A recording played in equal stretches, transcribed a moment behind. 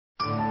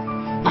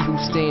He who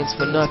stands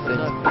for nothing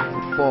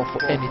would fall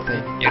for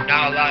anything. You're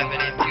now live in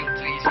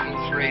NTL East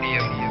Coast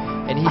Radio.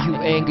 And he who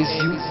angers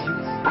you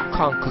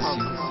conquers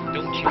you.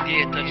 Don't you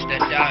dare touch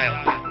that dial.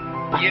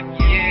 Yep,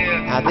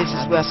 yeah. Now this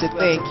is where I say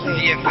thank you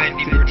DFND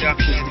to the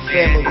teachers, the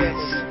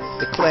families,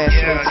 the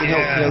classmates who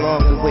helped me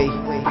along the way.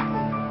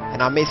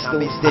 And I miss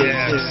those days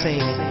just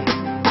saying it.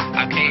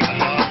 I came a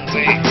long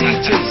way.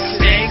 Teachers,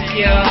 Thank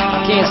you.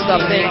 I can't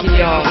stop thanking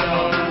y'all.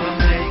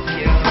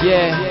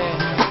 Yeah,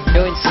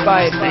 you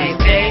inspired me.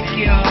 Thank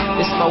you.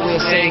 This is my way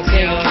of saying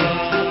Thank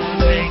thank you.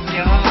 Thank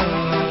you.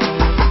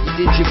 You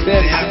did your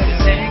best.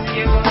 Thank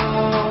you.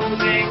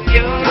 Thank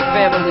you. To the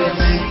families,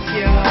 Thank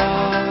you.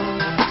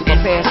 to my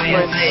past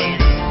friends,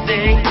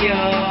 Thank you.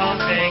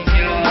 Thank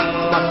you.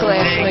 my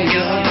classmates.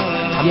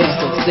 I miss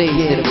those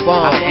days at the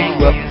bomb. I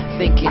grew up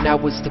thinking I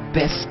was the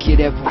best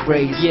kid ever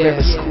raised.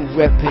 Grammar school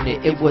repping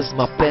it, it was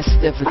my best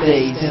ever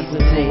days.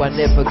 Even though I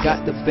never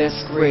got the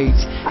best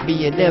grades,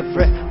 me and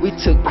Everett, we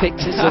took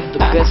pictures of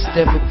the best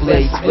ever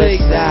blades.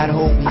 West side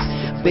homies,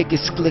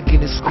 biggest clique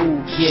in the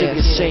school. Sugar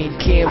Shane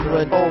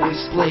Cameron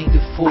always playing the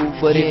fool.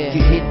 But if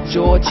you hit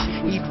George,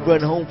 he'd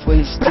run home for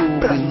his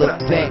stool. We look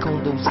back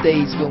on those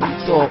days when we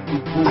thought we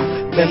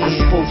ruled. Members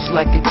post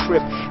like a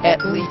trip,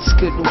 athletes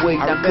couldn't wait.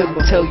 I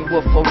couldn't tell you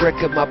what for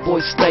record my boy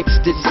Snipes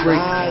didn't break.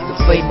 The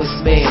famous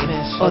man,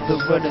 other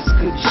runners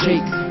couldn't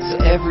shake. So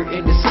ever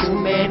in the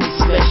school, man, he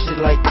smashed it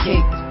like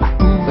cake.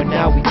 But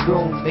now we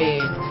grown,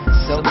 man.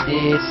 Some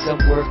dead, some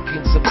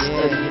working, some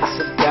studying,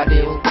 some got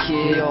their own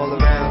kid all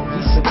around. We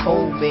some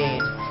old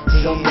man,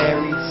 some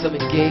married, some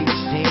engaged.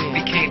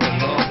 We came a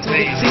long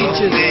way.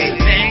 Teachers,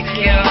 Thank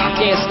you. I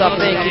can't stop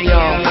thanking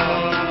y'all.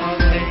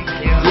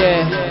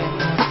 Yeah,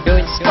 you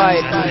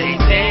inspired me.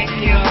 Thank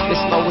you. This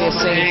is my way of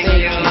saying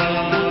thank you.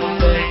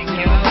 Thank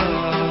you.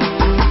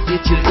 You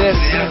did your best.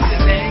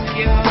 Thank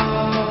you.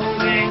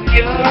 Thank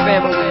you. To the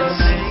families,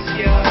 Thank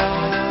you.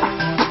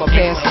 to my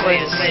past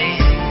friends,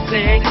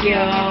 Thank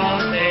you.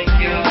 Thank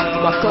you. to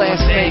my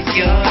classmates. Thank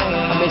you.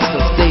 I miss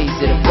those days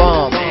at the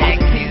bomb.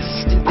 Thank you.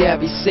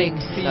 Dabby sing,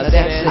 now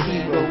that's a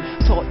hero.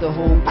 Taught the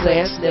whole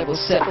class, never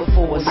settle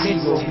for a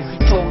zero.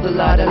 Told a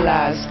lot of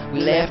lies,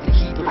 we laughed to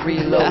keep it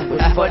real low.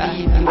 But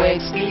funny if you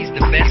ask me, He's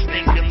the best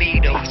thing to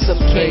me though.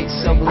 some came,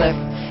 some left,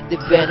 they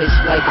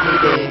vanished like me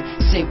there.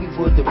 Say we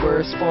were the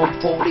worst form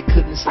 4, they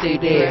couldn't stay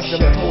there.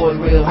 Some toiled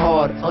real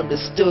hard,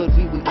 understood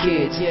we were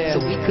kids.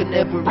 So we could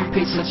never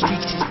repay such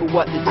teachers for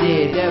what they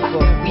did.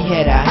 We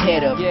had our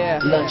head up,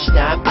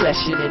 lunchtime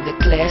clashing in the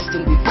class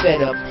till we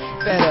fed up.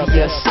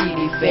 Yes,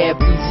 skinny, fat,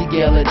 breezy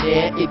gal in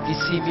there. If you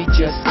see me,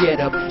 just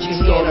get up. She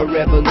started a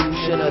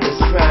revolution, others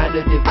trying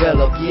to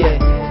develop,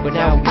 but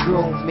now we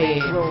grown,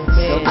 man.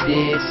 Some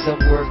dead, some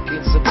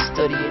working, some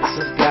studying,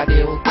 some got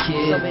their own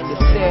kids. Some in the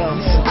cell,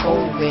 some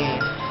old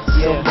man.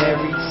 Some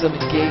married, some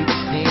engaged,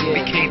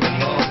 We came a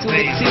long To the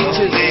way.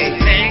 teachers,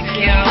 Thank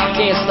you. I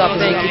can't stop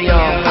thanking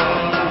y'all.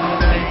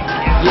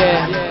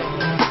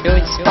 Yeah, you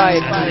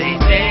inspired me.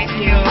 Thank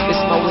you. This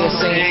is my way of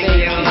saying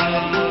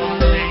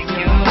thank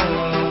you.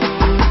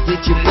 You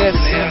did your best.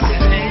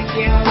 Thank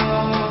you.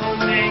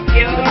 Thank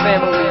you. To the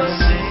families,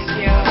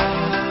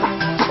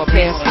 to my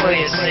past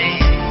friends,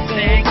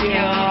 Thank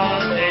you.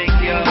 Thank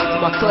you. to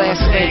my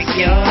classmates. Thank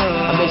you.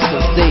 I miss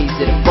those days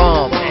at the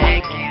bomb.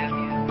 Thank you.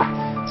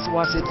 So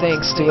I say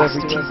thanks to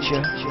every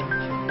teacher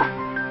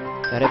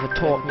that ever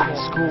taught me in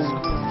school.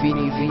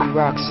 Vinny V,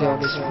 Roxelle,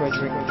 Miss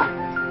Frederick,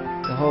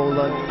 the whole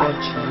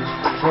bunch of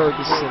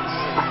Ferguson,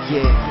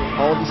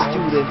 all the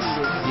students,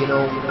 you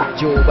know,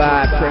 Joe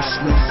By,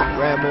 Presley,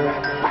 Ramo,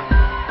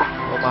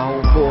 all my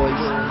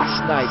homeboys,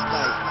 Snipes,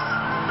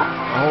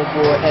 my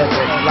homeboy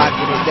Everett,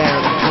 locking it down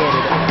in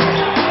Canada.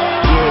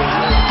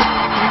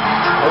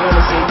 I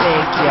wanna say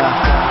thank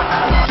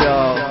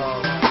y'all.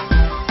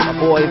 My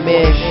boy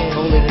Mish,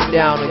 holding it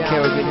down on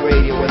Caribbean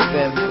Radio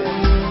FM.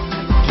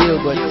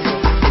 Gilbert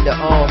in the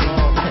army.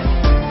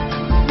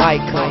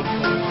 Michael,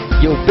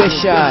 yo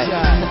Bish-i,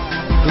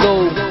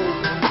 Globe,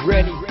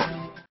 Rennie.